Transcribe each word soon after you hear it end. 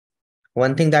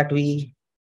One thing that we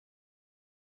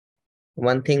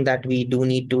do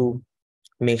need to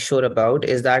make sure about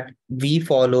is that we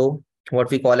follow what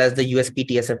we call as the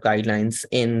USPTSF guidelines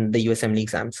in the USMLE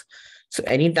exams. So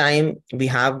anytime we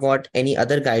have got any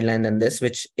other guideline than this,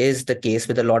 which is the case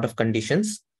with a lot of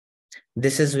conditions,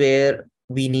 this is where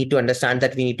we need to understand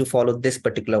that we need to follow this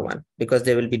particular one because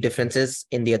there will be differences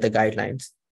in the other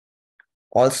guidelines.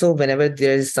 Also, whenever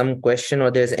there is some question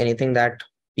or there's anything that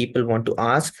people want to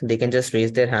ask, they can just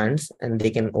raise their hands and they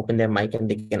can open their mic and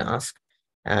they can ask.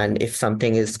 And if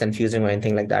something is confusing or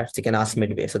anything like that, they can ask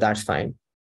midway. So that's fine.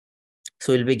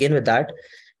 So we'll begin with that.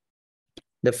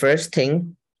 The first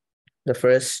thing, the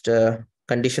first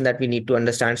condition that we need to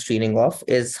understand screening of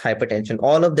is hypertension.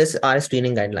 All of this are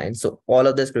screening guidelines. So all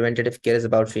of this preventative care is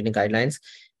about screening guidelines.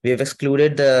 We have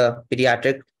excluded the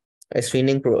pediatric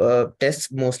screening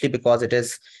tests mostly because it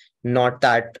is not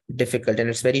that difficult and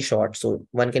it's very short. So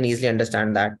one can easily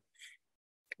understand that.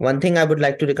 One thing I would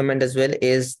like to recommend as well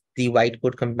is the White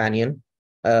Coat Companion,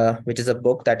 which is a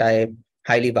book that I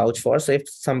highly vouch for. So if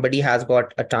somebody has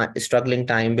got a struggling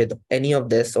time with any of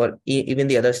this or even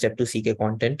the other step to CK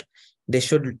content, they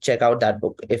should check out that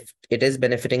book. If it is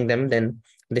benefiting them, then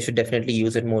they should definitely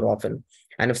use it more often.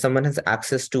 And if someone has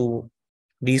access to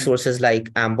resources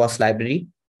like Amboss Library,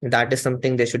 that is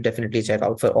something they should definitely check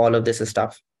out for all of this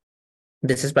stuff.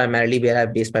 This is primarily where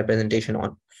I've based my presentation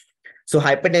on. So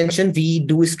hypertension, we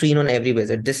do screen on every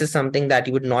visit. This is something that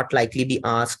you would not likely be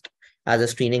asked as a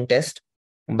screening test,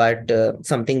 but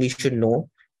something we should know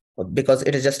because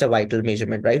it is just a vital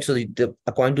measurement, right? So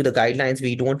according to the guidelines,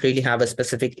 we don't really have a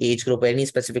specific age group or any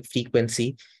specific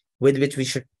frequency with which we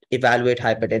should evaluate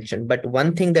hypertension. But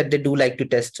one thing that they do like to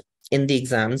test in the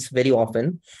exams very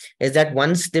often is that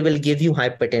once they will give you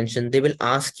hypertension, they will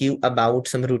ask you about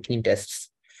some routine tests.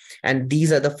 And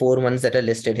these are the 4 ones that are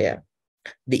listed here: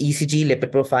 the ECG,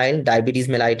 lipid profile, diabetes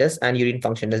mellitus, and urine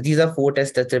function test. These are 4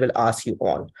 tests that they will ask you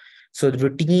on. So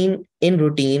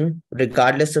routine,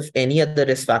 regardless of any other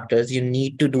risk factors, you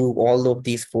need to do all of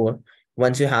these 4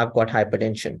 once you have got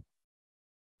hypertension.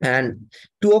 And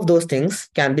 2 of those things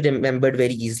can be remembered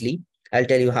very easily. I'll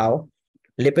tell you how.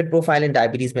 Lipid profile and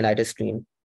diabetes mellitus screen.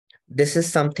 This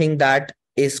is something that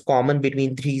is common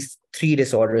between three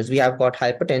disorders. We have got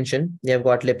hypertension, we have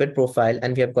got lipid profile,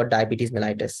 and we have got diabetes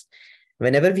mellitus.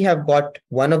 Whenever we have got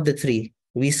one of the 3,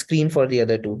 we screen for the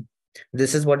other 2.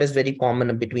 This is what is very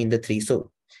common between the 3. So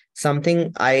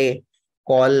something I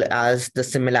call as the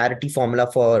similarity formula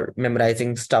for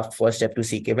memorizing stuff for step 2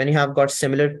 CK. When you have got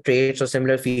similar traits or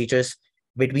similar features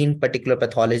between particular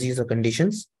pathologies or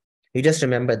conditions, you just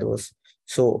remember those.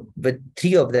 So with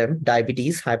 3 of them,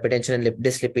 diabetes, hypertension, and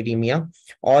dyslipidemia,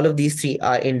 all of these 3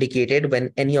 are indicated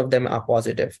when any of them are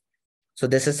positive. So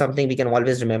this is something we can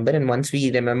always remember. And once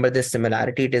we remember this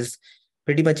similarity, it is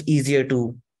pretty much easier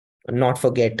to not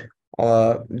forget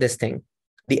this thing.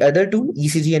 The other 2,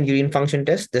 ECG and urine function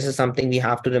test, this is something we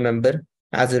have to remember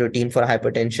as a routine for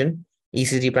hypertension.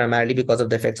 ECG primarily because of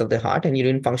the effects of the heart, and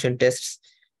urine function tests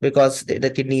because the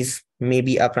kidneys may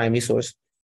be a primary source.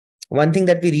 One thing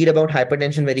that we read about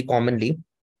hypertension very commonly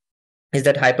is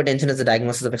that hypertension is a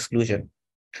diagnosis of exclusion.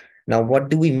 Now, what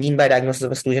do we mean by diagnosis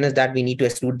of exclusion is that we need to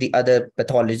exclude the other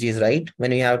pathologies, right?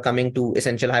 When we are coming to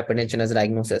essential hypertension as a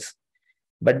diagnosis.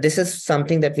 But this is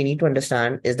something that we need to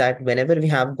understand is that whenever we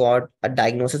have got a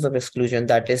diagnosis of exclusion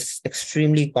that is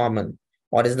extremely common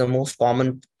or is the most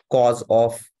common cause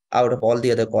of out of all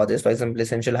the other causes, for example,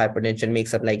 essential hypertension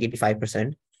makes up like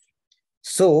 85%.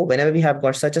 So whenever we have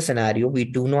got such a scenario, we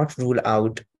do not rule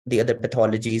out the other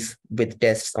pathologies with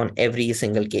tests on every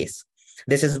single case.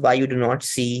 This is why you do not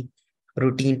see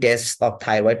routine tests of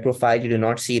thyroid profile. You do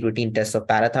not see routine tests of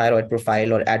parathyroid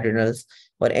profile or adrenals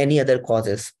or any other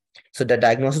causes. So the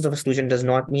diagnosis of exclusion does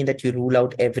not mean that you rule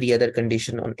out every other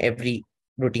condition on every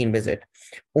routine visit.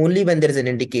 Only when there is an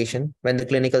indication, when the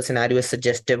clinical scenario is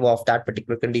suggestive of that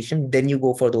particular condition, then you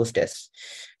go for those tests.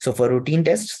 So for routine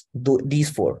tests, these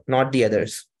 4, not the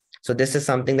others. So this is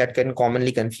something that can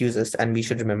commonly confuse us, and we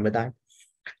should remember that.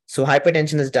 So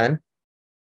hypertension is done.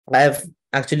 I have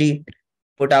actually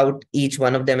put out each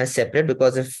one of them as separate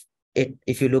because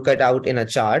if you look at out in a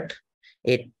chart,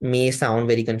 it may sound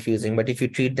very confusing, but if you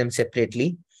treat them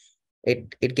separately,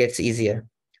 it gets easier.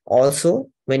 Also,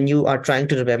 when you are trying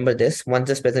to remember this, once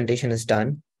this presentation is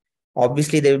done,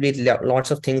 obviously there will be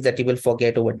lots of things that you will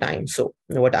forget over time. So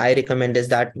what I recommend is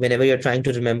that whenever you're trying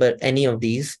to remember any of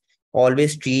these,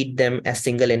 always treat them as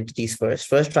single entities first.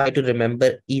 First, try to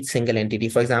remember each single entity.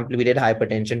 For example, we did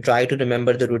hypertension. Try to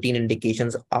remember the routine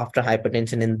indications after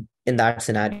hypertension in that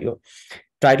scenario.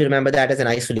 Try to remember that as an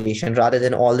isolation rather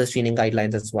than all the screening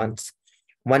guidelines at once.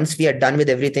 Once we are done with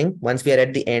everything, once we are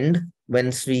at the end,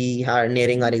 once we are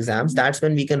nearing our exams, that's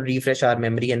when we can refresh our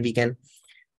memory and we can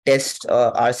test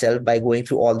ourselves by going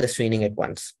through all the screening at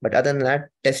once. But other than that,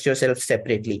 test yourself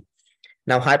separately.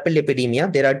 Now,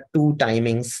 hyperlipidemia, there are two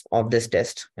timings of this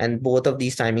test, and both of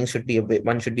these timings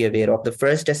one should be aware of. The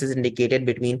first test is indicated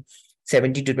between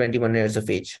 70 to 21 years of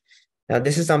age. Now,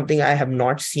 this is something I have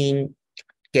not seen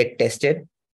get tested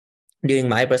during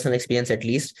my personal experience, at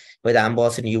least with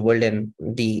AMBOSS and UWorld and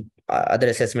the other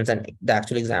assessments and the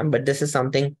actual exam. But this is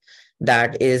something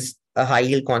that is a high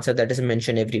yield concept that is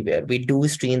mentioned everywhere. We do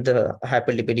screen the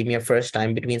hyperlipidemia first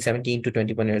time between 17 to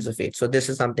 21 years of age. So this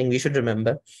is something we should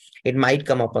remember. It might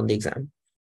come up on the exam.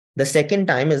 The second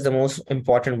time is the most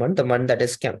important one, the one that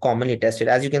is commonly tested.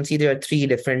 As you can see, there are three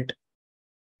different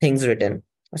things written.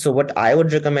 So what I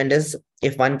would recommend is,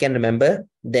 if one can remember,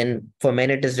 then for men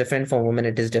it is different, for women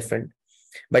it is different.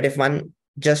 But if one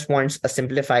just wants a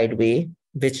simplified way,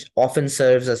 which often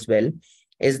serves us well,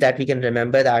 is that we can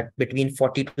remember that between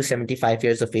 40 to 75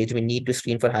 years of age, we need to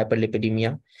screen for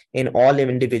hyperlipidemia in all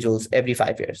individuals every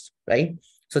 5 years, right?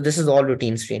 So this is all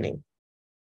routine screening.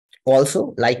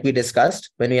 Also, like we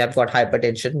discussed, when we have got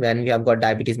hypertension, when we have got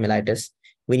diabetes mellitus,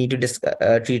 we need to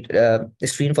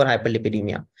screen for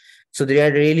hyperlipidemia. So there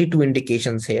are really two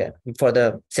indications here for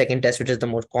the second test, which is the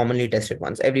most commonly tested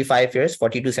ones. Every 5 years,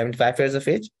 40 to 75 years of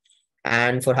age.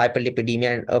 And for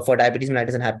hyperlipidemia and for diabetes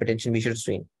mellitus and hypertension, we should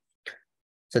screen.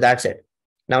 So that's it.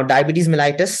 Now, diabetes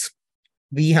mellitus,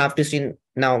 we have to screen.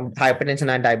 Now, hypertension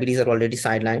and diabetes are already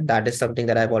sidelined. That is something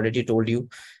that I've already told you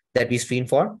that we screen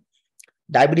for.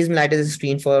 Diabetes mellitus is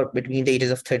screened for between the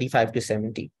ages of 35 to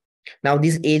 70. Now,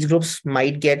 these age groups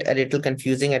might get a little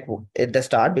confusing at the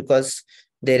start, because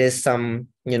there is some,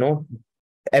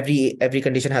 every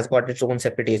condition has got its own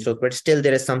separate age group, but still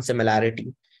there is some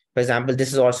similarity. For example,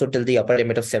 this is also till the upper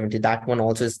limit of 70. That one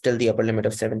also is till the upper limit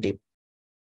of 70.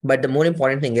 But the more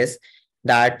important thing is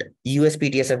that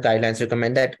USPTSF guidelines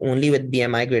recommend that only with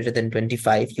BMI greater than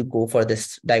 25, you go for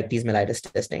this diabetes mellitus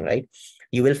testing, right?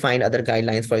 You will find other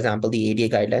guidelines, for example, the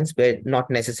ADA guidelines, where not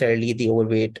necessarily the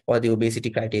overweight or the obesity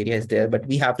criteria is there, but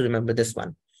we have to remember this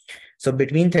one. So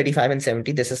between 35 and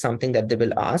 70, this is something that they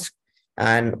will ask,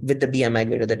 and with the BMI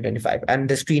greater than 25. And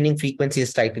the screening frequency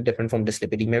is slightly different from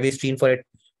dyslipidemia. We screen for it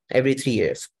every 3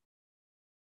 years.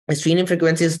 The screening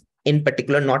frequency is in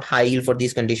particular not high yield for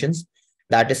these conditions.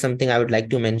 That is something I would like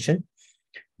to mention.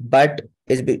 But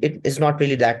it is not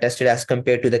really that tested as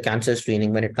compared to the cancer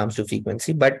screening when it comes to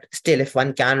frequency. But still, if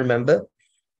one can remember,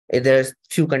 there's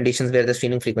few conditions where the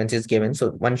screening frequency is given.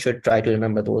 So one should try to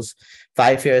remember those.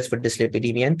 5 years for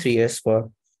dyslipidemia and 3 years for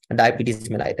diabetes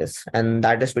mellitus. And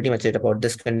that is pretty much it about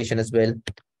this condition as well.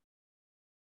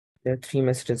 There are 3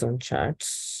 messages on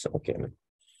chats. Okay.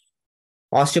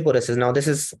 Osteoporosis. Now, this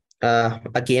is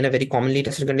again a very commonly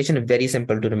tested condition, very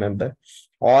simple to remember.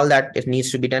 All that it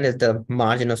needs to be done is the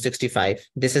margin of 65.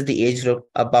 This is the age group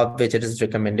above which it is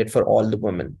recommended for all the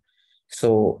women.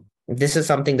 So this is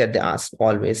something that they ask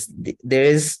always. There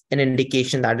is an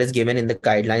indication that is given in the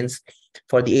guidelines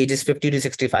for the ages 50 to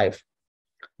 65.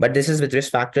 But this is with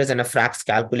risk factors and a FRAX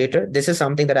calculator. This is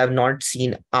something that I've not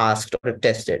seen asked or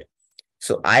tested.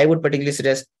 So I would particularly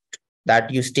suggest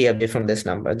that you stay away from this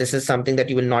number. This is something that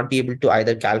you will not be able to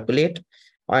either calculate,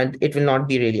 or it will not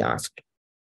be really asked.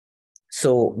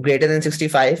 So greater than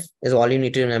 65 is all you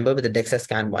need to remember with the DEXA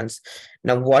scan once.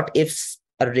 Now, what if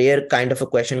a rare kind of a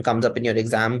question comes up in your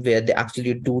exam where they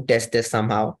actually do test this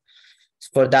somehow?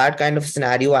 For that kind of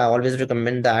scenario, I always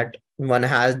recommend that one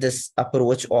has this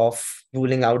approach of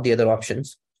ruling out the other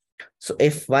options. So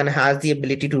if one has the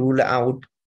ability to rule out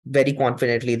very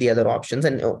confidently the other options,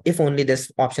 and if only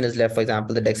this option is left, for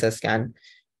example, the DEXA scan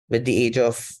with the age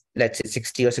of, let's say,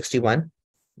 60 or 61,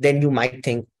 then you might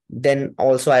think, then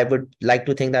also I would like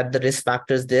to think that the risk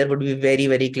factors there would be very,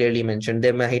 very clearly mentioned.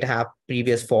 They might have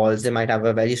previous falls, they might have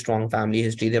a very strong family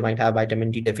history, they might have vitamin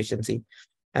D deficiency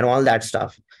and all that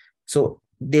stuff. So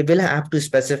they will have to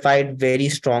specify it very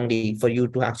strongly for you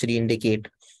to actually indicate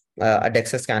a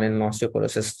DEXA scan in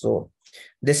osteoporosis. So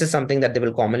this is something that they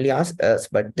will commonly ask us,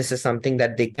 but this is something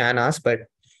that they can ask. But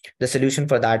the solution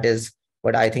for that is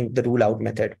what I think the rule out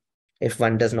method, if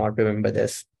one does not remember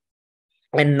this.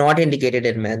 And not indicated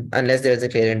in men unless there is a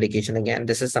clear indication. Again,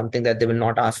 this is something that they will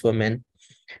not ask for men.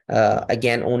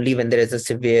 Again, only when there is a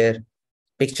severe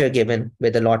picture given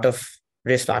with a lot of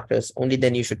risk factors, only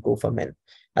then you should go for men.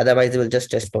 Otherwise, they will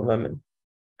just test for women.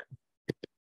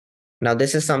 Now,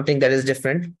 this is something that is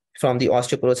different from the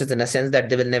osteoporosis in a sense that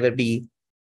they will never be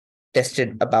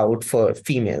tested about for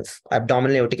females.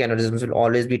 Abdominal aortic aneurysms will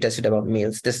always be tested about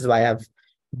males. This is why I've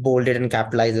bolded and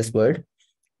capitalized this word.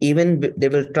 Even they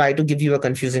will try to give you a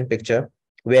confusing picture.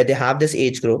 where they have this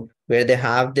age group, where they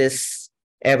have this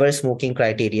ever smoking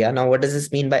criteria. Now, what does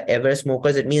this mean by ever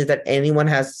smokers? It means that anyone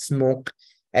has smoked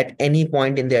at any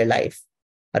point in their life,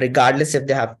 regardless if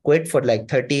they have quit for like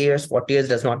 30 years, 40 years,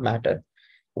 does not matter.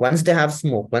 Once they have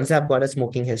smoked, once they have got a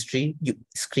smoking history, you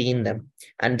screen them.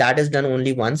 And that is done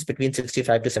only once between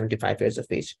 65 to 75 years of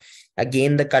age.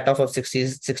 Again, the cutoff of 60,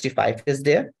 65 is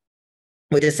there,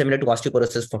 which is similar to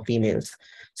osteoporosis for females.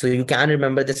 So you can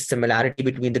remember the similarity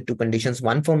between the two conditions,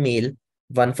 one for male,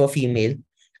 one for female,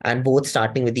 and both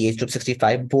starting with the age group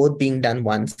 65, both being done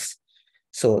once.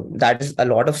 So that is a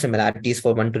lot of similarities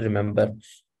for one to remember.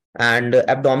 And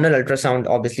abdominal ultrasound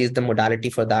obviously is the modality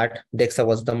for that. DEXA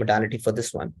was the modality for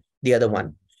this one, the other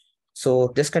one.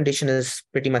 So this condition is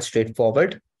pretty much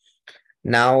straightforward.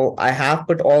 Now I have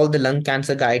put all the lung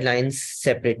cancer guidelines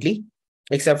separately,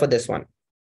 except for this one.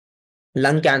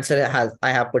 Lung cancer has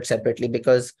I have put separately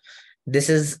because this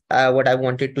is what I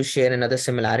wanted to share, another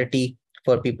similarity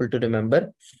for people to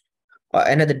remember,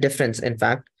 another difference, in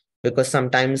fact, because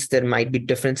sometimes there might be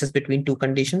differences between two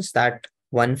conditions that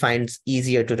one finds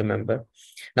easier to remember.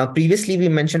 Now, previously we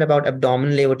mentioned about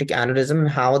abdominal aortic aneurysm and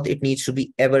how it needs to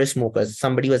be ever smokers.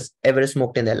 Somebody was ever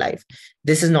smoked in their life.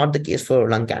 This is not the case for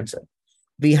lung cancer.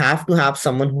 We have to have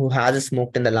someone who has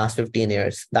smoked in the last 15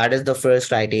 years. That is the first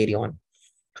criterion.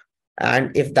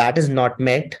 And if that is not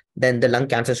met, then the lung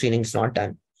cancer screening is not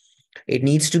done. It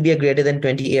needs to be a greater than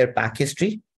 20-year pack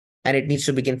history, and it needs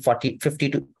to begin 50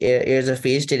 to years of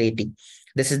age till 80.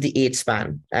 This is the age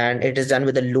span, and it is done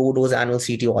with a low dose annual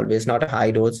CT always, not a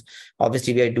high dose.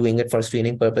 Obviously, we are doing it for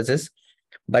screening purposes,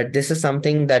 but this is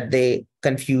something that they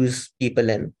confuse people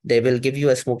in. They will give you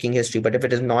a smoking history, but if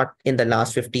it is not in the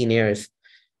last 15 years,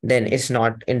 then it's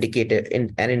not indicated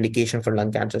in an indication for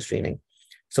lung cancer screening.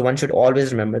 So one should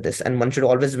always remember this, and one should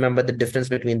always remember the difference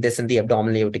between this and the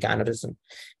abdominal aortic aneurysm,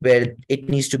 where it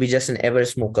needs to be just an ever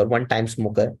smoker, one-time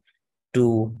smoker,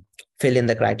 to fill in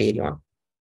the criterion.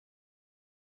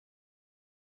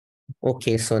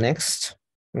 Okay, so next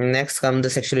come the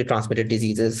sexually transmitted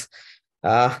diseases.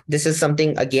 This is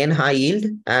something again high yield,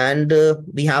 and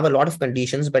we have a lot of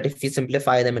conditions, but if we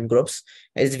simplify them in groups,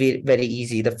 it's very, very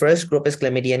easy. The first group is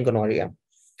chlamydia and gonorrhea.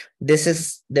 This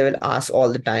is, they will ask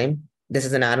all the time. This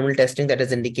is an animal testing that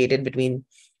is indicated between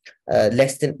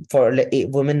less than for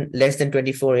women less than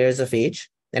 24 years of age,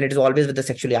 and it is always with the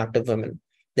sexually active women.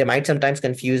 They might sometimes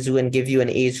confuse you and give you an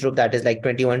age group that is like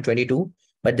 21, 22,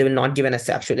 but they will not give a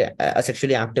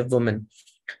sexually active woman.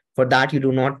 For that, you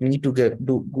do not need to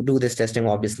do this testing,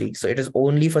 obviously. So it is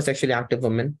only for sexually active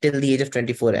women till the age of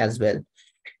 24 as well.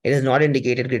 It is not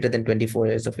indicated greater than 24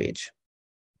 years of age.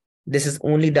 This is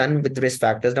only done with risk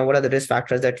factors. Now, what are the risk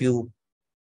factors that you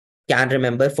can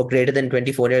remember for greater than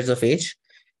 24 years of age?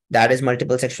 That is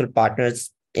multiple sexual partners,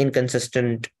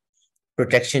 inconsistent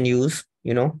protection use.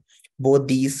 Both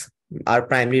these are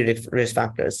primary risk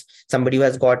factors. Somebody who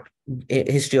has got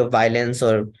a history of violence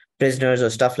or prisoners or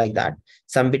stuff like that.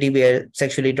 Somebody where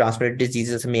sexually transmitted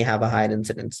diseases may have a higher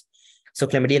incidence. So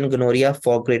chlamydia and gonorrhea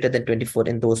for greater than 24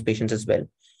 in those patients as well.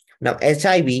 Now,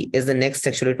 HIV is the next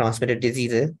sexually transmitted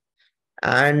disease,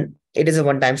 and it is a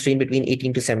one-time strain between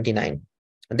 18 to 79.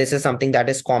 This is something that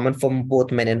is common for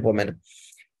both men and women.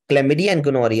 Chlamydia and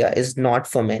gonorrhea is not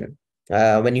for men.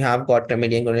 When you have got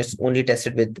chlamydia and gonorrhea, it's only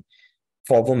tested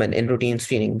for women in routine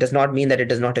screening. Does not mean that it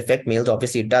does not affect males.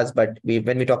 Obviously, it does. But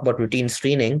when we talk about routine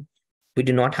screening, we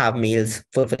do not have males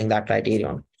fulfilling that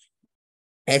criterion.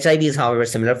 HIV is, however,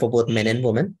 similar for both men and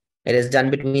women. It is done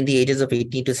between the ages of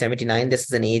 18 to 79. This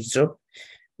is an age group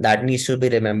that needs to be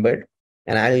remembered.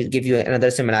 And I'll give you another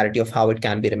similarity of how it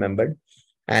can be remembered.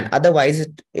 And otherwise,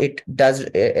 it does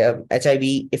HIV,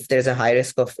 if there's a high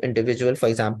risk of individual, for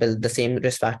example, the same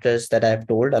risk factors that I've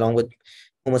told, along with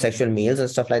homosexual males and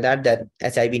stuff like that, that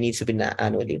HIV needs to be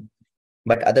annually.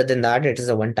 But other than that, it is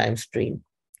a one-time stream.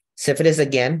 Syphilis,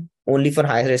 again, only for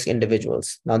high-risk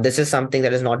individuals. Now, this is something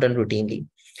that is not done routinely.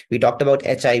 We talked about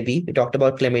HIV, we talked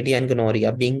about chlamydia and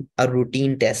gonorrhea being a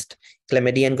routine test,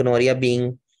 chlamydia and gonorrhea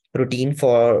being routine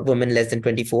for women less than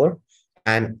 24,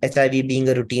 and HIV being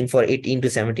a routine for 18 to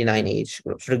 79 age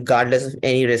groups, regardless of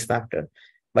any risk factor.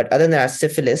 But other than that,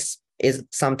 syphilis is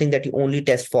something that you only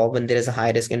test for when there is a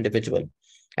high-risk individual.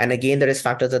 And again, the risk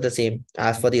factors are the same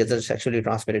as for the other sexually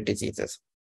transmitted diseases.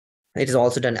 It is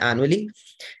also done annually.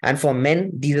 And for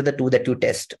men, these are the two that you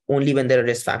test only when there are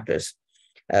risk factors.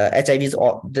 HIV is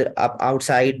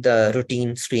outside the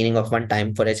routine screening of one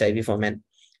time for HIV for men.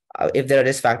 If there are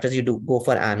risk factors, you do go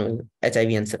for annual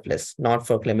HIV and syphilis, not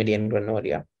for chlamydia and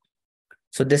gonorrhea.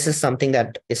 So this is something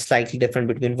that is slightly different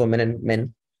between women and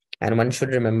men, and one should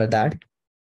remember that.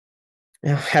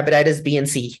 Hepatitis B and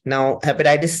C. Now,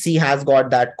 hepatitis C has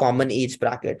got that common age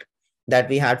bracket that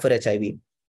we had for HIV.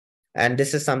 And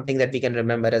this is something that we can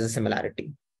remember as a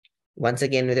similarity. Once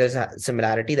again, there's a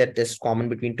similarity that is common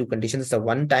between two conditions. It's a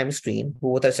one-time strain.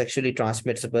 Both are sexually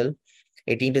transmissible,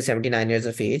 18 to 79 years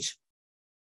of age,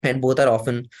 and both are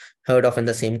often heard of in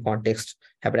the same context,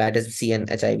 hepatitis C and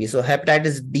HIV. So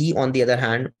hepatitis B, on the other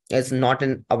hand, is not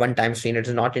a one-time strain. It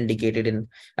is not indicated in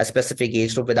a specific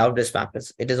age group without risk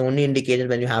factors. It is only indicated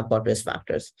when you have got risk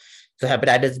factors. So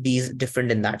hepatitis B is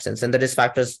different in that sense. And the risk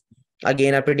factors,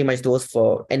 again, are pretty much those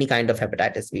for any kind of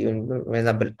hepatitis B. For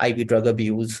example, IV drug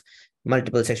abuse,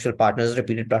 multiple sexual partners,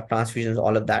 repeated blood transfusions,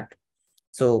 all of that.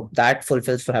 So that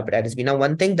fulfills for hepatitis B. Now,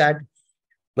 one thing that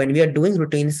when we are doing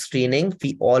routine screening,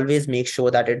 we always make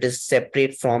sure that it is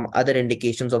separate from other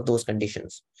indications of those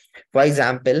conditions. For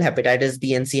example, hepatitis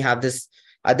B and C have this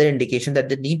other indication that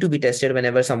they need to be tested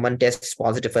whenever someone tests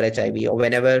positive for HIV or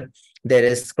whenever there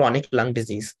is chronic lung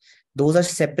disease. Those are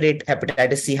separate.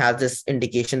 Hepatitis C has this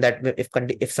indication that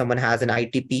if someone has an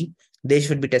ITP, they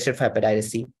should be tested for hepatitis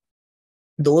C.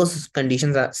 Those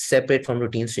conditions are separate from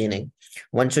routine screening.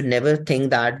 One should never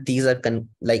think that these are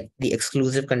like the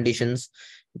exclusive conditions,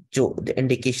 the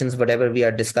indications, whatever we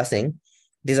are discussing.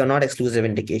 These are not exclusive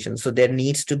indications. So there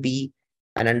needs to be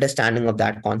an understanding of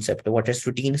that concept. What is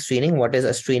routine screening? What is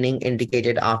a screening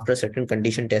indicated after a certain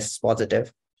condition tests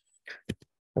positive?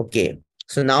 Okay.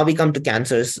 So now we come to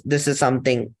cancers. This is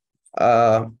something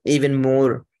even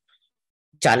more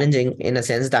challenging in a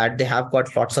sense that they have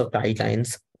got lots of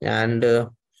guidelines. And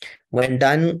when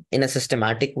done in a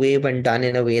systematic way, when done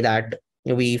in a way that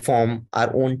we form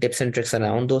our own tips and tricks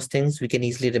around those things, we can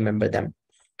easily remember them.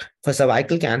 For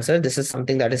cervical cancer, this is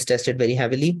something that is tested very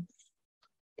heavily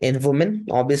in women.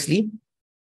 Obviously,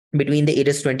 between the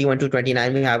ages 21 to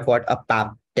 29, we have got a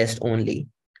PAP test only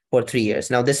for 3 years.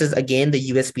 Now, this is again the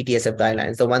USPTSF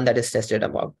guidelines, the one that is tested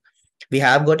above. We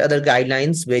have got other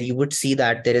guidelines where you would see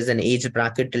that there is an age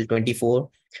bracket till 24.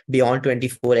 Beyond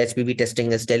 24, HPV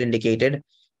testing is still indicated,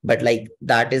 but like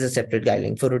that is a separate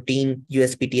guideline. For routine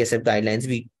USPTSF guidelines,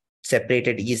 we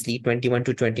separated easily 21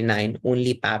 to 29,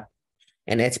 only PAP,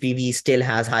 and HPV still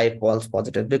has high false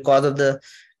positive because of the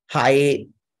high.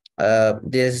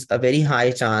 There's a very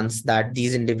high chance that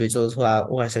these individuals who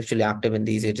are sexually active in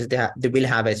these ages, they will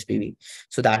have HPV.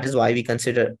 So that is why we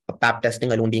consider PAP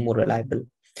testing alone being more reliable.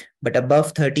 But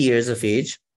above 30 years of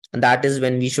age, and that is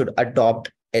when we should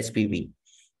adopt HPV.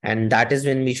 And that is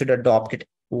when we should adopt it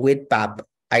with PAP,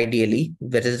 ideally,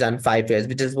 which is done 5 years,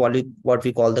 which is what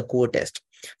we call the core test.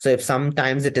 So if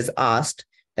sometimes it is asked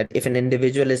that if an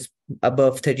individual is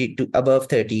above 30,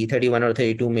 31 or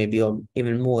 32 maybe, or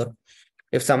even more,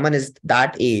 if someone is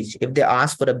that age, if they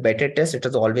ask for a better test, it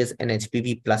is always an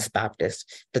HPV plus PAP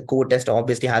test. The core test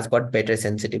obviously has got better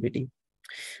sensitivity.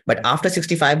 But after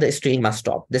 65, the screening must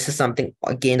stop. This is something,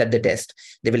 again, that they test.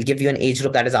 They will give you an age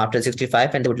group that is after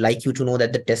 65, and they would like you to know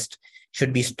that the test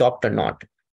should be stopped or not.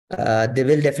 They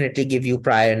will definitely give you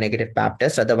prior negative PAP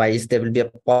test. Otherwise, there will be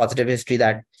a positive history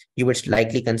that you would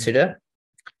likely consider.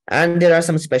 And there are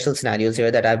some special scenarios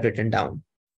here that I've written down.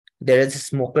 There is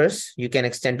smokers. You can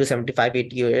extend to 75,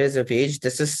 80 years of age.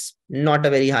 This is not a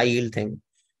very high yield thing,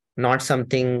 not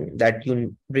something that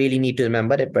you really need to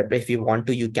remember it, but if you want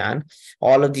to, you can.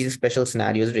 All of these special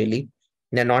scenarios, really,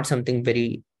 they're not something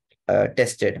very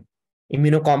tested.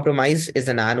 Immunocompromise is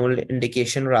an annual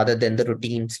indication rather than the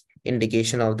routine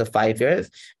indication of the 5 years,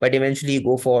 but eventually you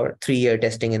go for 3-year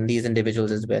testing in these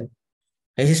individuals as well.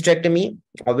 A hysterectomy,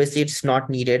 obviously, it's not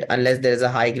needed unless there is a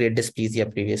high-grade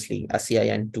dysplasia previously, a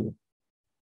CIN2.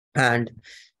 And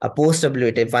a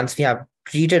post-ablative, once we have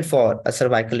treated for a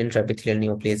cervical intraepithelial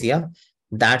neoplasia,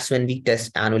 that's when we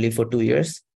test annually for 2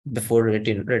 years before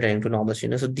returning to normal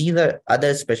screening. So these are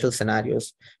other special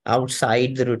scenarios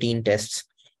outside the routine tests.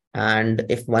 And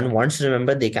if one wants to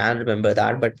remember, they can remember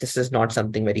that, but this is not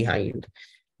something very high yield.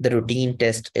 The routine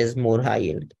test is more high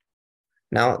yield.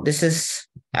 Now, this is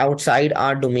outside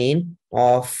our domain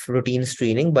of routine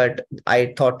screening, but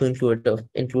I thought to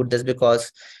include this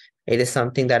because it is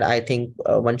something that I think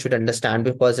one should understand,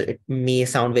 because it may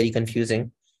sound very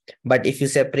confusing. But if you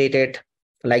separate it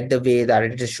like the way that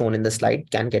it is shown in the slide,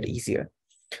 it can get easier.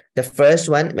 The first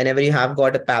one, whenever you have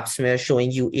got a pap smear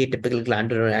showing you atypical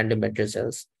glandular endometrial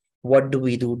cells, what do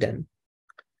we do then?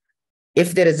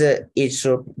 If there is a age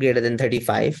group greater than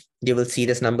 35, you will see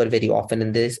this number very often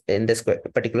in this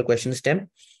particular question stem.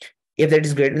 If that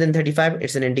is greater than 35,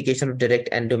 it's an indication of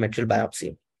direct endometrial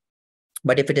biopsy.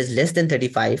 But if it is less than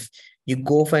 35, you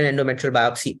go for an endometrial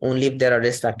biopsy only if there are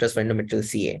risk factors for endometrial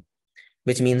CA,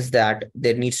 which means that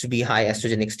there needs to be high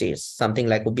estrogenic states, something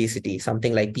like obesity,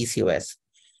 something like PCOS.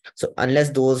 So unless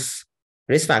those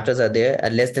risk factors are there. A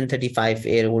less than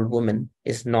 35-year-old woman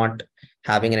is not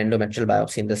having an endometrial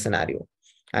biopsy in this scenario.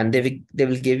 And they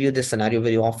will give you this scenario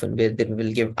very often where they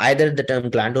will give either the term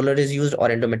glandular is used or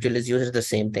endometrial is used as the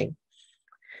same thing.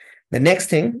 The next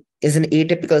thing is an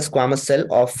atypical squamous cell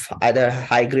of either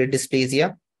high grade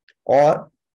dysplasia or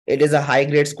it is a high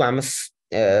grade squamous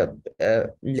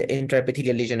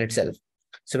intraepithelial lesion itself.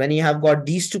 So when you have got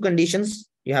these two conditions,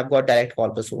 you have got direct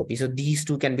colposcopy. So these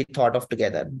two can be thought of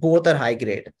together. Both are high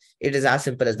grade. It is as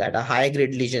simple as that. A high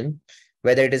grade lesion,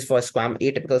 whether it is for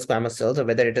atypical squamous cells or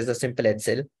whether it is a simple H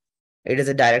cell, it is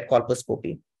a direct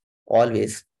colposcopy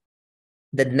always.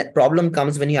 The problem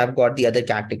comes when you have got the other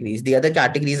categories. The other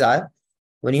categories are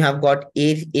when you have got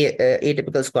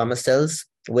atypical squamous cells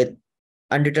with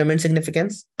undetermined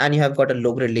significance and you have got a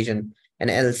low-grade lesion, an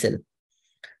L cell.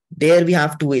 There we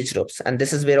have two age groups, and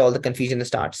this is where all the confusion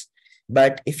starts.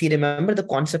 But if you remember the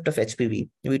concept of HPV,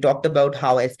 we talked about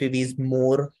how HPV is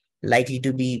more likely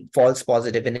to be false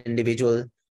positive in an individual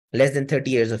less than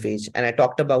 30 years of age. And I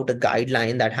talked about a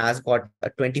guideline that has got a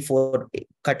 24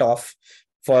 cutoff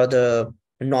for the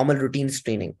normal routine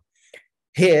screening.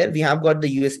 Here we have got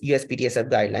the USPTSF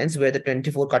guidelines where the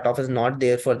 24 cutoff is not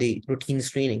there for the routine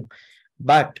screening,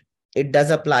 but it does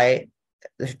apply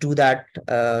to that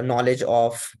knowledge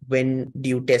of when do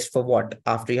you test for what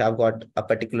after you have got a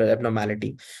particular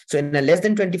abnormality. So in a less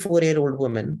than 24-year-old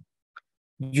woman,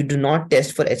 you do not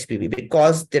test for HPV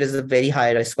because there is a very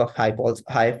high risk of high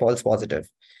false positive.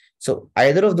 So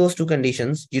either of those two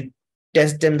conditions, you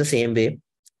test them the same way.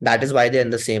 That is why they're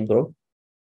in the same group.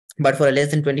 But for a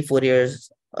less than 24 years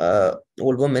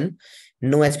old woman,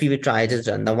 no HPV triage is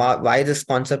done. Now, why this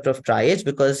concept of triage?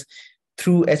 Because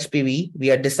through HPV,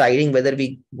 we are deciding whether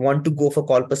we want to go for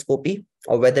colposcopy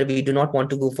or whether we do not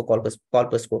want to go for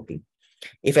colposcopy.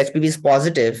 If HPV is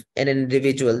positive in an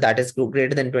individual that is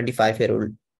greater than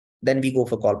 25-year-old, then we go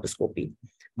for colposcopy.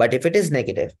 But if it is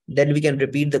negative, then we can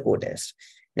repeat the co-test.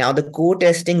 Now, the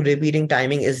co-testing repeating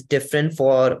timing is different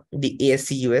for the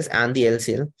ASCUS and the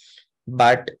LCL,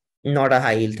 but not a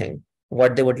high yield thing.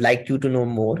 What they would like you to know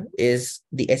more is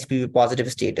the HPV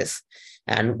positive status.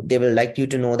 And they will like you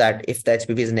to know that if the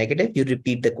HPV is negative, you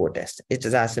repeat the co-test. It's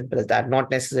just as simple as that,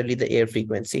 not necessarily the air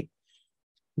frequency.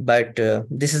 But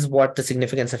this is what the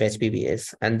significance of HPV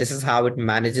is, and this is how it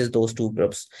manages those two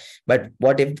groups. But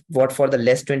what for the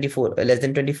less than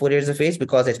 24 years of age,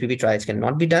 because HPV trials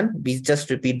cannot be done, we just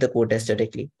repeat the co-test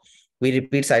directly. We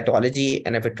repeat cytology,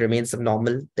 and if it remains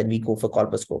abnormal, then we go for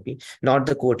colposcopy. Not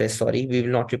the co-test, sorry. We will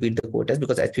not repeat the co-test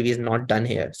because HPV is not done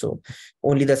here. So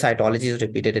only the cytology is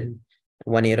repeated in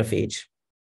 1 year of age.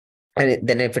 And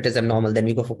then if it is abnormal, then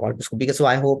we go for colposcopy. So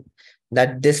I hope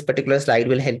that this particular slide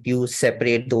will help you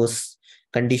separate those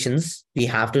conditions. We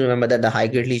have to remember that the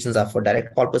high-grade lesions are for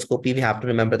direct colposcopy. We have to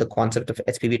remember the concept of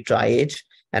HPV triage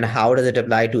and how does it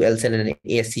apply to LCL and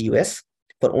ASCUS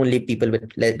for only people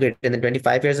with greater than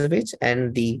 25 years of age,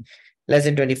 and the less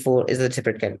than 24 is a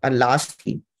separate kind. And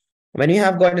lastly, when you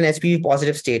have got an HPV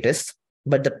positive status,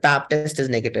 but the PAP test is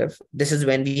negative, this is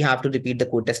when we have to repeat the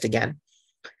co-test again.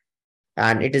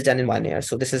 And it is done in 1 year.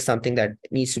 So this is something that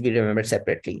needs to be remembered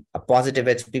separately. A positive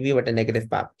HPV, but a negative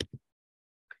PAP.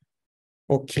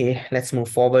 Okay, let's move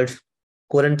forward.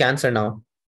 Colon cancer now.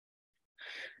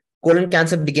 Colon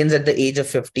cancer begins at the age of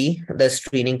 50, the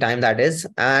screening time that is,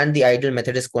 and the ideal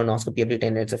method is colonoscopy every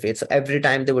 10 years of age. So every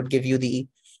time they would give you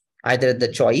either the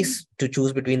choice to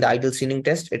choose between the ideal screening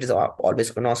test, it is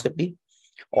always colonoscopy,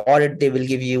 or they will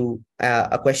give you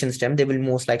a question stem. They will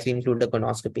most likely include the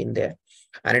colonoscopy in there,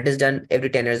 and it is done every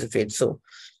 10 years of age. So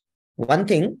one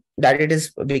thing that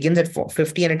begins at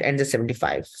 50 and it ends at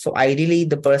 75. So ideally,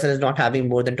 the person is not having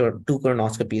more than two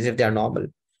colonoscopies if they are normal.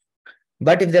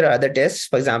 But if there are other tests,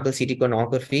 for example, CT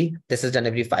colonography, this is done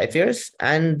every 5 years,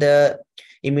 and the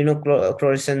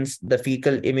immunofluorescence, the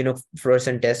fecal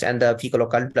immunofluorescence test and the fecal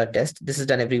occult blood test, this is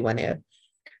done every 1 year.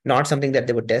 Not something that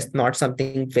they would test, not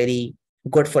something very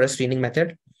good for a screening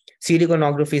method. CT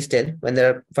colonography still, when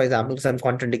there are, for example, some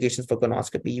contraindications for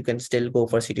colonoscopy, you can still go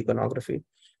for CT colonography.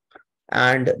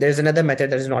 And there's another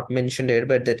method that is not mentioned here,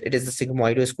 but that it is the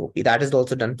sigmoidoscopy. That is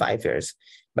also done 5 years.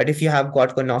 But if you have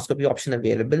got colonoscopy option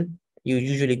available, you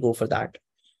usually go for that.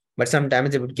 But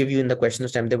sometimes they would give you in the question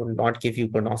stem, they would not give you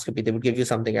colonoscopy, they would give you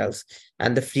something else.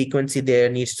 And the frequency there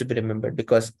needs to be remembered,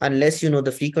 because unless you know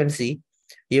the frequency,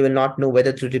 you will not know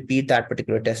whether to repeat that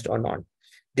particular test or not.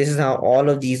 This is how all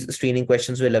of these screening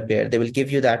questions will appear. They will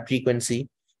give you that frequency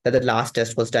that the last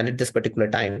test was done at this particular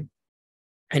time.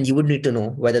 And you would need to know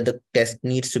whether the test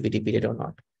needs to be repeated or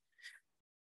not.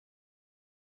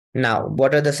 Now,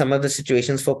 what are some of the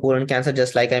situations for colon cancer?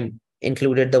 Just like I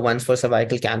included the ones for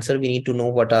cervical cancer, we need to know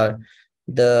what are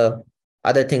the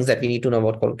other things that we need to know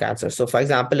about colon cancer. So, for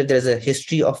example, if there is a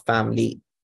history of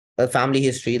a family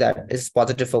history that is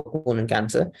positive for colon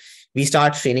cancer, we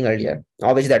start screening earlier.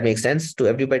 Obviously, that makes sense to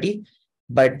everybody,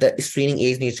 but the screening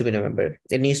age needs to be remembered.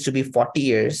 It needs to be 40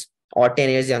 years or 10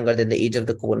 years younger than the age of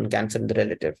the colon cancer in the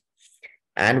relative.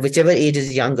 And whichever age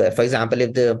is younger, for example,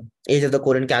 if the age of the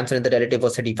colon cancer in the relative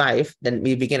was 35, then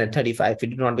we begin at 35. We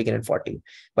do not begin at 40.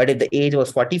 But if the age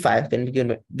was 45, then we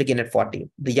can begin at 40.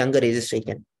 The younger age is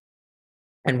taken.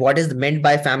 And what is meant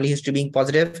by family history being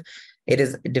positive? It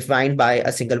is defined by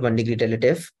a single 1 degree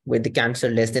relative with the cancer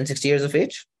less than 60 years of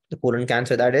age, the colon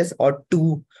cancer that is, or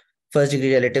two first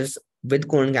degree relatives with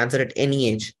colon cancer at any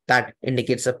age. That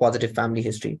indicates a positive family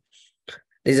history.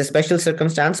 There is a special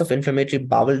circumstance of inflammatory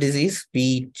bowel disease.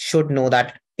 We should know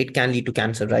that it can lead to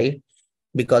cancer, right?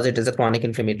 Because it is a chronic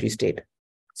inflammatory state.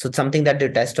 So something that they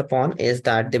test upon is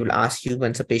that they will ask you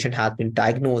once a patient has been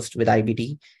diagnosed with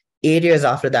IBD, 8 years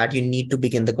after that, you need to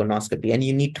begin the colonoscopy, and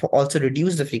you need to also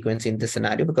reduce the frequency in this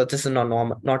scenario because this is not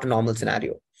a normal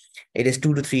scenario. It is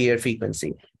 2 to 3 year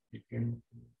frequency.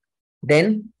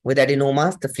 Then with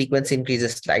adenomas, the frequency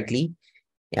increases slightly,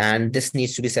 and this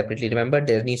needs to be separately remembered.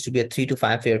 There needs to be a 3 to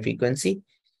 5 year frequency.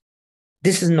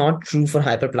 This is not true for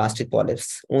hyperplastic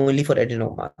polyps, only for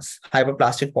adenomas.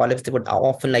 Hyperplastic polyps, they would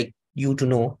often like you to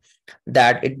know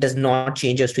that it does not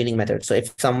change your screening method. So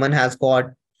if someone has got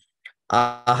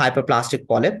a hyperplastic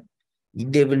polyp,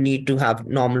 they will need to have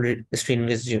normal screening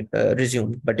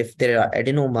resumed. But if there are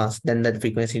adenomas, then the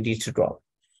frequency needs to drop.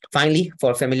 Finally,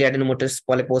 for familial adenomatous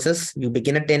polyposis, you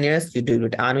begin at 10 years, you do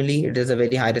it annually. It is a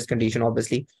very high risk condition,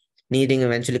 obviously, needing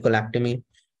eventually colectomy.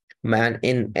 Man,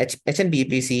 in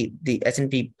HNPPC, the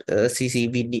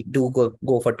HNPCC, we do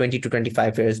go for 20 to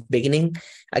 25 years, beginning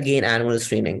again annual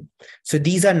screening. So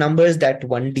these are numbers that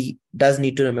 1D does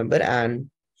need to remember. And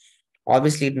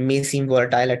obviously, it may seem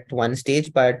volatile at one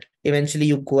stage, but eventually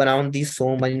you go around these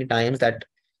so many times that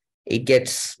it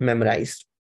gets memorized.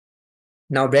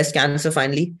 Now, breast cancer,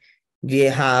 finally, we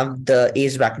have the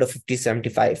age bracket of 50 to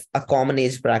 75, a common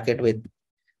age bracket with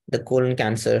the colon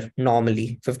cancer.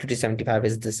 Normally 50 to 75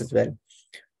 is this as well.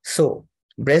 So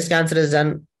breast cancer is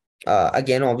done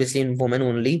again, obviously in women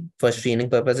only for screening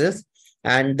purposes,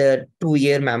 and the 2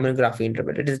 year mammography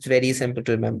interval. It is very simple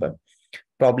to remember.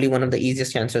 Probably one of the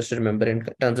easiest cancers to remember in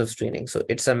terms of screening. So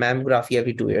it's a mammography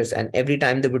every 2 years, and every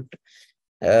time they would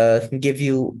give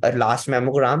you a last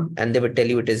mammogram, and they would tell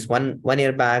you it is one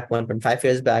year back, 1.5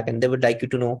 years back, and they would like you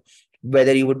to know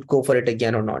whether you would go for it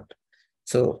again or not.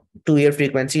 So 2 year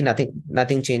frequency,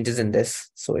 nothing changes in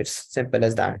this. So it's simple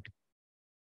as that.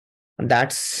 And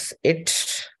That's it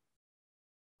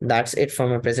for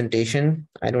my presentation.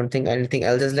 I don't think anything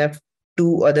else is left.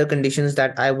 Two other conditions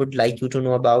that I would like you to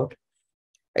know about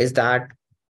is that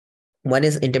one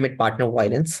is intimate partner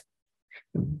violence.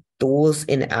 Those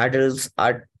in adults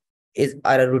are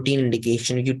a routine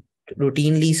indication. You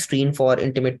routinely screen for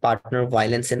intimate partner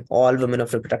violence in all women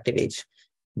of reproductive age.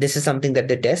 This is something that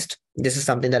they test. This is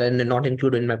something that I did not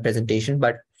include in my presentation,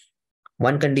 but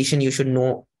one condition you should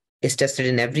know is tested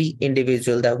in every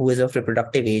individual that who is of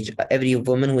reproductive age, every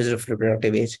woman who is of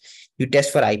reproductive age. You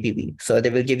test for IPV. So they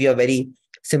will give you a very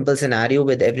simple scenario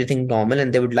with everything normal,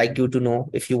 and they would like you to know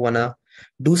if you want to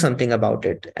do something about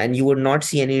it. And you would not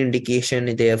see any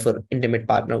indication there for intimate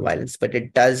partner violence, but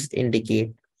it does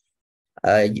indicate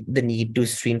the need to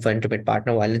screen for intimate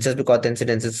partner violence just because the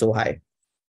incidence is so high.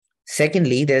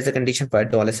 Secondly, there is a condition for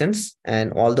adolescents.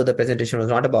 And although the presentation was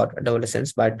not about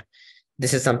adolescents, but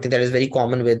this is something that is very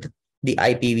common with the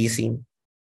IPV scene.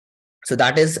 So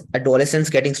that is adolescents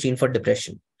getting screened for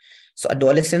depression. So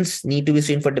adolescents need to be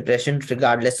screened for depression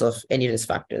regardless of any risk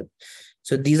factor.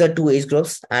 So these are two age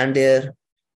groups, and their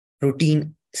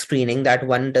routine screening that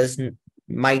one does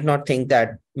might not think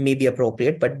that may be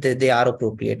appropriate, but they are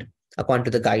appropriate according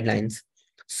to the guidelines.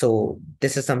 So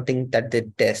this is something that they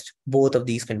test both of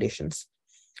these conditions.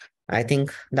 I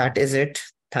think that is it.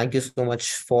 Thank you so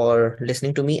much for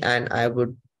listening to me, and I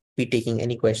would be taking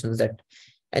any questions that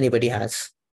anybody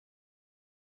has.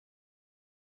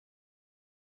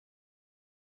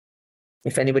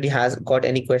 If anybody has got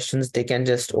any questions, they can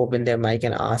just open their mic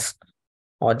and ask,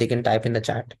 or they can type in the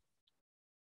chat.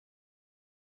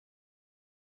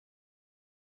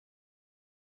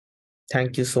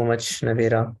 Thank you so much,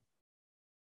 Navera.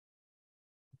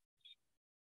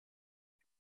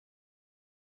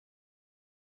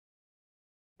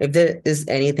 If there is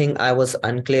anything I was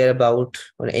unclear about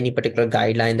or any particular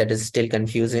guideline that is still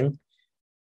confusing,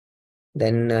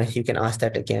 then you can ask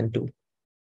that again too.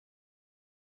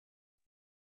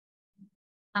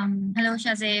 Hello,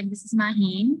 Shazib. This is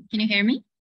Maheen. Can you hear me?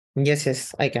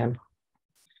 Yes, I can.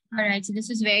 All right, so this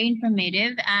was very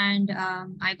informative, and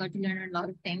I got to learn a lot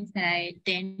of things that I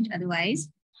didn't otherwise.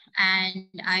 And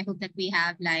I hope that we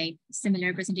have like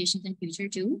similar presentations in future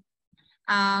too.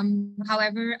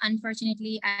 However,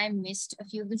 unfortunately, I missed a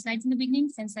few of the slides in the beginning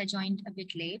since I joined a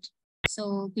bit late.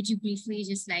 So could you briefly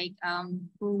just like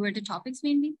go over the topics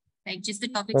mainly, like just the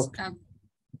topics Okay.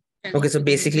 I Okay, want so to go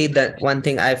basically, over? that one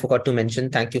thing I forgot to mention,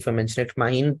 thank you for mentioning it,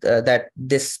 Maheen, that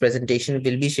this presentation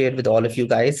will be shared with all of you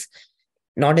guys,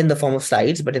 not in the form of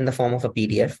slides, but in the form of a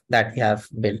PDF that we have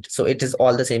built. So it is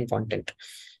all the same content.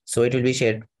 So it will be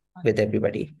shared with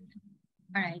everybody.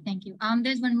 All right, thank you.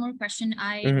 There's one more question.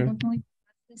 I Mhm. don't know if you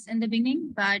asked this in the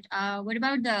beginning, but what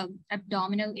about the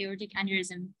abdominal aortic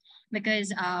aneurysm?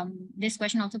 Because this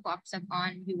question also pops up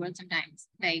on UWorld sometimes.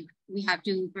 Like we have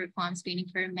to perform screening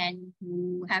for men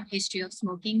who have history of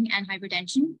smoking and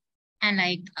hypertension, and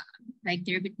like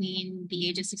they're between the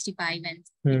age of 65 and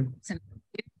Hmm. some.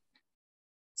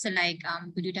 So like,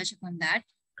 could you touch upon that?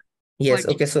 Or Yes.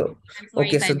 Okay. I'm sorry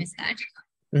Okay. if I So missed that.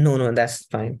 no, no, that's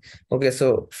fine. Okay.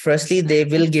 So firstly, they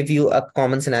will give you a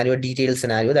common scenario, a detailed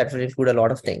scenario that will include a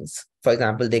lot of things. For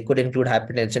example, they could include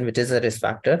hypertension, which is a risk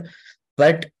factor.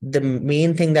 But the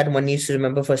main thing that one needs to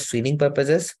remember for screening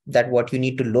purposes, that what you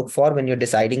need to look for when you're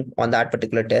deciding on that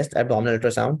particular test, abdominal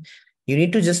ultrasound, you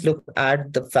need to just look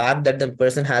at the fact that the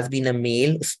person has been a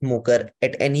male smoker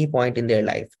at any point in their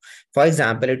life. For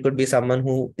example, it could be someone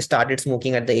who started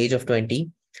smoking at the age of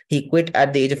 20, he quit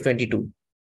at the age of 22,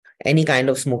 any kind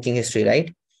of smoking history,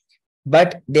 right?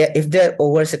 But if they're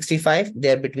over 65,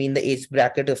 they're between the age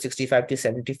bracket of 65 to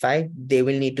 75, they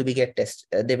will need to be get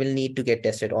tested. They will need to get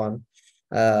tested on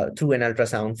through an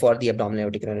ultrasound for the abdominal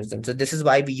aortic aneurysm. So this is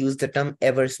why we use the term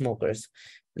ever smokers.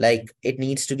 Like it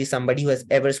needs to be somebody who has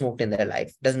ever smoked in their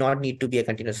life, does not need to be a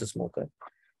continuous smoker.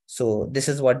 So this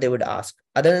is what they would ask.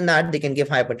 Other than that, they can give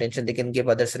hypertension, they can give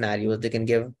other scenarios, they can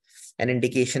give an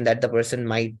indication that the person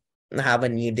might have a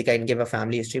need, they can give a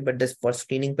family history. But this for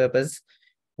screening purpose,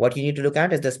 what you need to look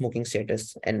at is the smoking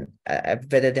status and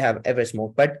whether they have ever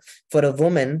smoked. But for a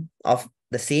woman of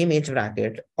the same age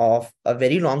bracket of a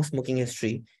very long smoking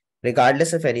history,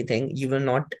 regardless of anything, you will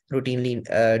not routinely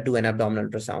do an abdominal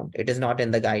ultrasound. It is not in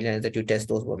the guidelines that you test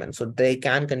those women. So they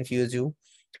can confuse you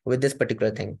with this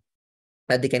particular thing,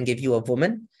 that they can give you a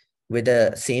woman with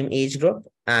the same age group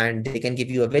and they can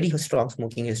give you a very strong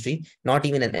smoking history, not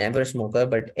even an ever smoker,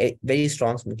 but a very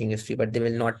strong smoking history, but they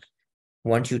will not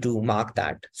want you to mark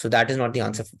that. So that is not the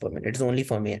answer for women. It is only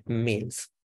for males.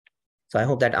 So I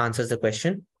hope that answers the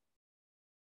question.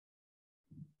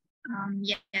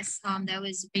 Yes, that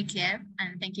was very clear,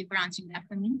 and thank you for answering that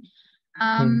for me.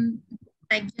 Hmm.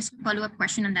 Like just a follow-up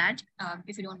question on that,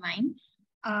 if you don't mind.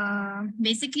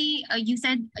 Basically, you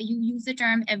said you use the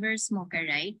term ever smoker,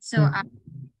 right? So I Hmm.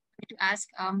 wanted to ask,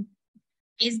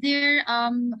 is there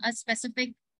a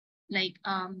specific like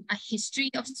a history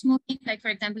of smoking? Like for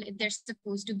example, if they're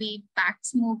supposed to be packed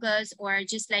smokers or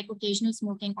just like occasional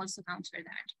smoking also counts for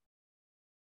that.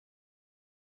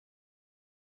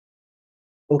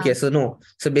 Okay, so no.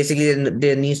 So basically,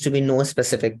 there needs to be no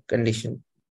specific condition.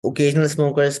 Occasional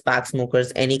smokers, pack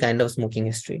smokers, any kind of smoking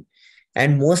history.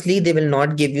 And mostly they will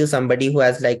not give you somebody who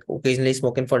has like occasionally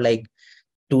spoken for like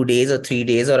 2 days or 3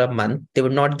 days or a month. They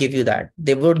would not give you that.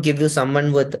 They would give you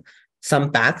someone with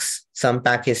some pack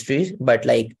history, but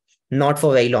like not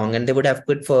for very long. And they would have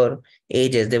quit for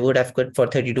ages. They would have quit for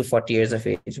 30 to 40 years of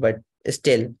age, but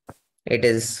still it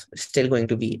is still going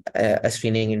to be a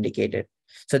screening indicated.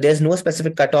 So there's no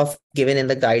specific cutoff given in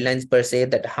the guidelines per se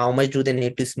that how much do they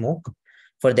need to smoke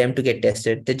for them to get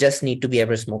tested. They just need to be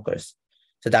ever smokers.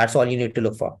 So that's all you need to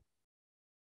look for.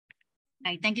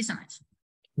 Right. Thank you so much.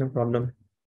 No problem.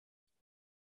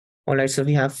 All right. So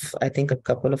we have, I think, a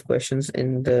couple of questions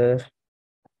in the.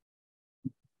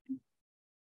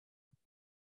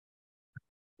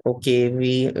 Okay,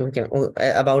 we can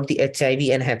about the HIV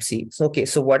and Hep C. So okay,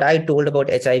 so what I told about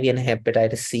HIV and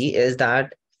hepatitis C is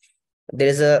that there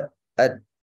is a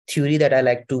theory that I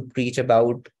like to preach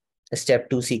about step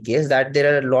 2 CK, is that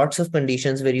there are lots of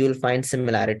conditions where you will find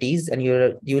similarities and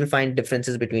you will find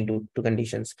differences between two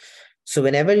conditions. So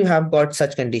whenever you have got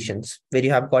such conditions where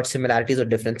you have got similarities or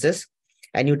differences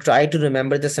and you try to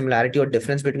remember the similarity or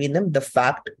difference between them, the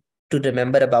fact to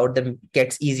remember about them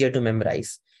gets easier to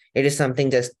memorize. It is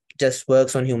something just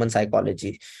works on human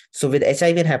psychology. So with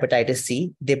HIV and hepatitis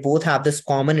C, they both have this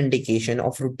common indication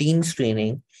of routine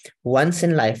screening once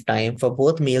in lifetime for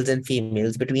both males and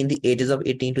females between the ages of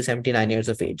 18 to 79 years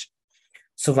of age.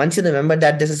 So once you remember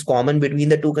that this is common between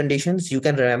the two conditions, you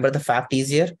can remember the fact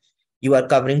easier. You are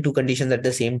covering two conditions at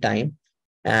the same time,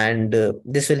 and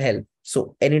this will help.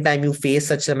 So anytime you face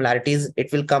such similarities,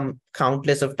 it will come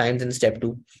countless of times in step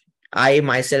 2. I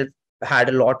myself had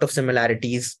a lot of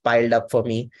similarities piled up for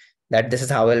me, that this is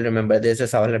how I'll remember this,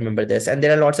 is how I'll remember this. And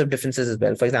there are lots of differences as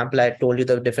well. For example, I told you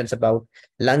the difference about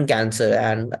lung cancer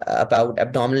and about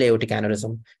abdominal aortic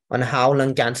aneurysm, on how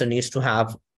lung cancer needs to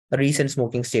have a recent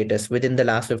smoking status within the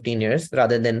last 15 years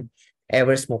rather than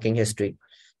ever smoking history.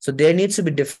 So there needs to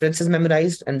be differences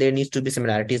memorized and there needs to be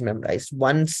similarities memorized.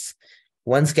 Once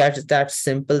gets that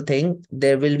simple thing,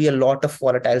 there will be a lot of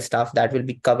volatile stuff that will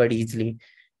be covered easily.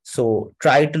 So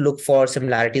try to look for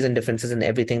similarities and differences in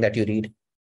everything that you read.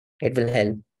 It will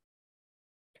help.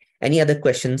 Any other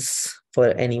questions for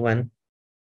anyone?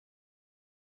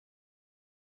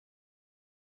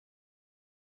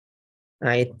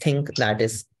 I think that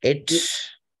is it.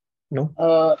 No?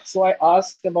 So I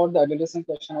asked about the adolescent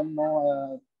question. I don't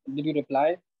know. Did you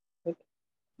reply? It?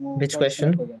 वो Which थोड़ा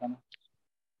disconnect हो question? गया था ना.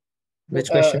 तो Which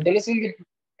question?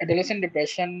 adolescent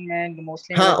depression में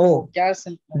mostly Ha, मतलब वो oh, क्या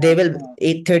symptom they will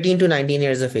आते हैं? 13 to 19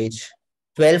 years of age.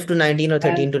 12 to 19 or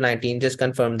 13 And to 19, just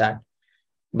confirm that.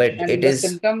 But it the is,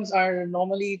 symptoms are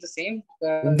normally the same.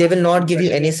 they will not give you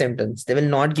Depression any is. symptoms. They will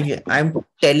not give you. I'm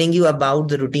telling you about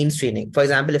the routine screening. For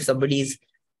example, if somebody is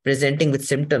presenting with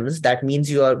symptoms, that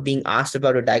means you are being asked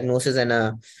about a diagnosis and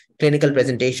a clinical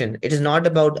presentation. It is not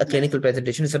about a Yeah. clinical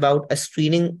presentation. It's about a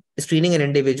screening an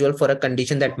individual for a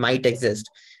condition that might exist,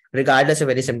 regardless of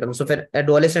any symptoms. So if an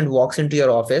adolescent walks into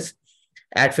your office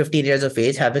at 15 years of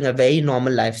age, having a very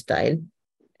normal lifestyle,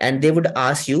 and they would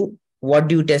ask you, what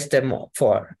do you test them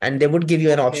for? And they would give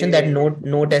you an option that Okay.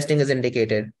 no testing is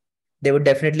indicated. They would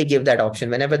definitely give that option.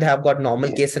 Whenever they have got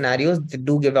normal case scenarios, they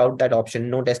do give out that option,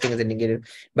 no testing is indicated.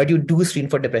 But you do screen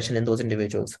for depression in those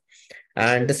individuals.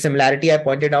 And the similarity I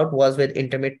pointed out was with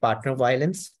intimate partner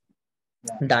violence.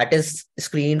 Yeah. That is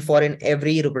screened for in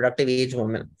every reproductive age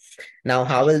woman. Now,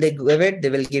 how will they give it? They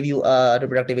will give you a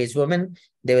reproductive age woman.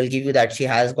 They will give you that she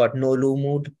has got no low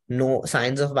mood, no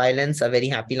signs of violence, a very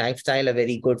happy lifestyle, a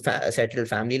very good settled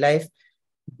family life.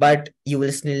 But you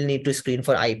will still need to screen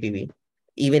for IPV,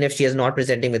 even if she is not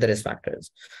presenting with the risk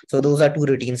factors. So those are two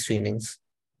routine screenings.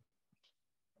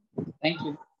 Thank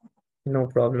you. No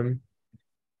problem.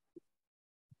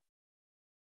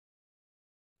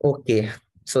 Okay.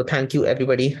 So thank you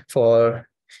everybody for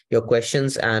your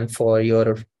questions and for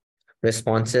your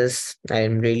responses.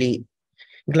 I'm really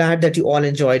glad that you all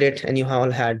enjoyed it and you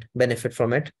all had benefit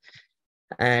from it.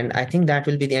 And I think that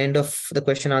will be the end of the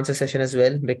question answer session as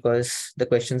well, because the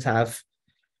questions have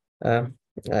uh,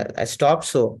 stopped.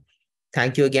 So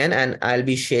thank you again. And I'll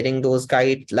be sharing those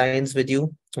guidelines with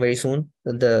you very soon,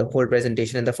 the whole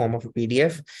presentation in the form of a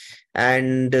PDF.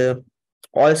 And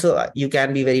also, you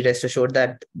can be very rest assured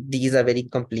that these are very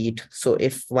complete. So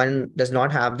if one does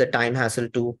not have the time hassle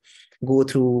to go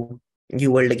through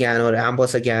UWorld again or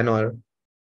Amboss again or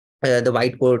the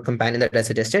whiteboard companion that I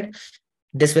suggested,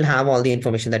 this will have all the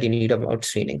information that you need about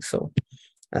screening. So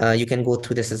you can go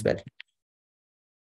through this as well.